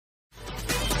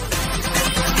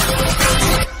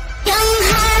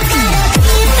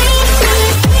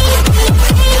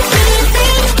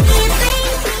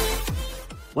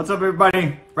What's up,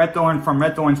 everybody? Red Thorn from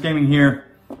Red Thorns Gaming here.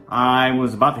 I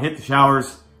was about to hit the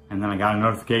showers, and then I got a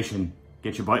notification.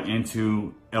 Get your butt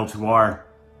into L2R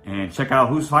and check out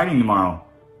who's fighting tomorrow.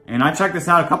 And I checked this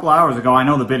out a couple hours ago. I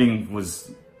know the bidding was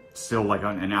still like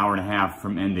an hour and a half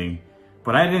from ending,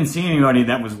 but I didn't see anybody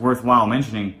that was worthwhile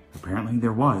mentioning. Apparently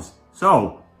there was.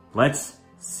 So, let's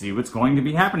see what's going to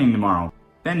be happening tomorrow.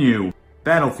 Venue,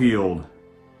 Battlefield,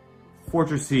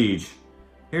 Fortress Siege.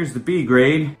 Here's the B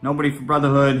grade. Nobody for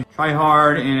Brotherhood.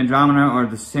 Tryhard and Andromeda are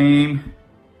the same.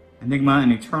 Enigma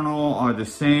and Eternal are the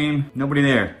same. Nobody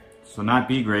there. So not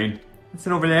B grade. Let's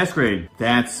head over to S grade.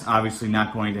 That's obviously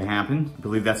not going to happen. I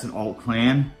believe that's an alt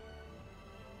clan.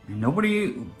 And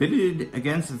nobody bidded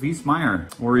against VisMaior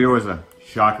or Eorza.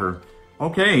 Shocker.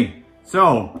 Okay,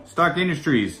 so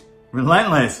StarkIndustrues,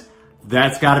 Relentless.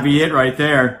 That's gotta be it right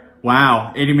there.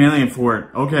 Wow, 80 million for it.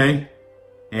 Okay.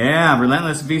 Yeah,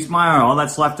 Relentless, VisMaior, all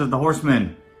that's left of the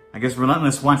Horsemen. I guess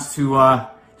Relentless wants to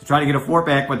try to get a fort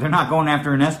back, but they're not going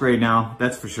after an S grade now,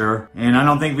 that's for sure. And I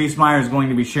don't think VisMaior is going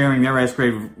to be sharing their S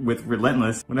grade with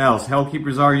Relentless. What else?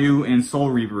 Hellkeepers are you and Soul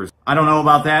Reapers. I don't know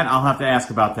about that. I'll have to ask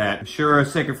about that. Sure,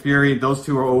 Sacred Fury, those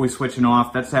two are always switching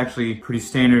off. That's actually pretty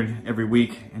standard every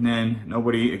week. And then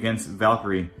nobody against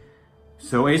Valkyrie.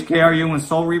 So HKRU and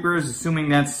Soul Reapers, assuming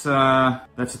that's a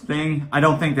thing. I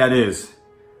don't think that is.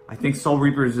 I think Soul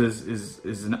Reapers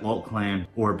is an alt clan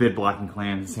or a bid blocking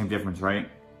clan. Same difference, right?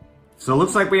 So it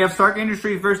looks like we have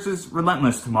StarkIndustrues versus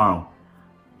Relentless tomorrow.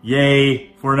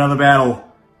 Yay for another battle.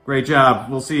 Great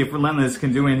job. We'll see if Relentless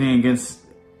can do anything against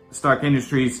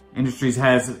StarkIndustrues. Industries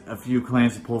has a few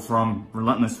clans to pull from.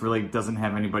 Relentless really doesn't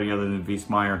have anybody other than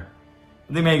VisMaior.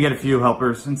 They may get a few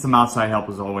helpers and some outside help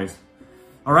as always.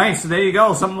 Alright, so there you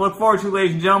go. Something to look forward to,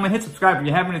 ladies and gentlemen. Hit subscribe if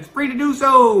you haven't. It's free to do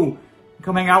so.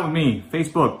 Come hang out with me.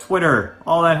 Facebook, Twitter,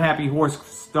 all that happy horse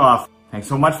stuff. Thanks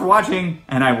so much for watching,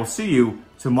 and I will see you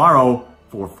tomorrow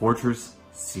for Fortress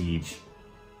Siege.